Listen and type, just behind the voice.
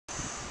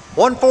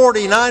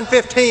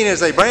$140,915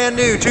 is a brand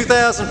new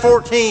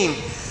 2014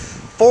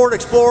 Ford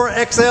Explorer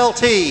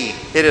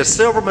XLT. It is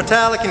silver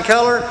metallic in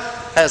color,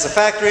 has the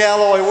factory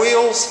alloy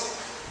wheels.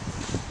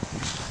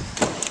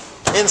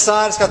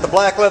 Inside it's got the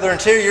black leather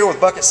interior with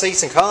bucket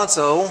seats and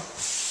console.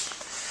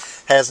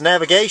 Has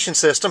navigation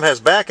system, has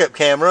backup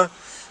camera,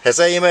 has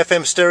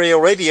AM/FM stereo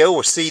radio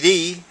with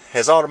CD,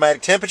 has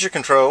automatic temperature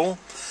control,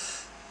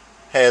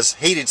 has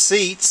heated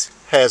seats,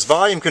 has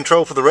volume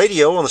control for the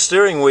radio on the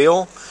steering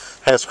wheel,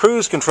 has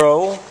cruise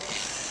control,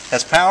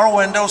 has power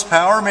windows,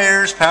 power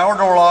mirrors, power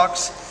door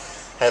locks,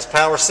 has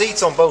power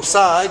seats on both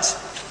sides.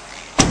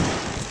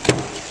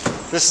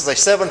 This is a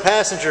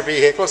 7-passenger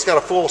vehicle. It's got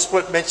a full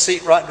split bench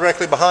seat right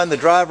directly behind the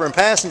driver and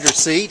passenger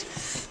seat.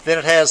 Then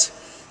it has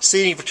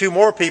seating for 2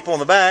 more people in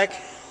the back,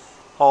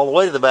 all the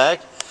way to the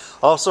back.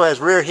 Also has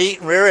rear heat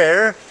and rear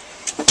air.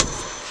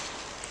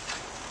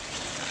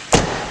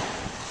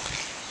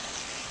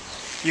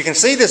 You can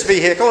see this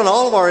vehicle and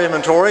all of our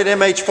inventory at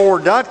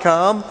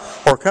mhford.com,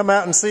 or come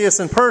out and see us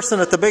in person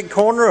at the big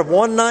corner of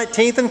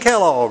 119th and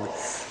Kellogg.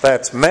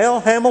 That's Mel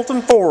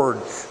Hamilton Ford,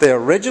 the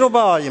original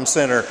volume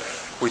center.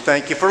 We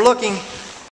thank you for looking.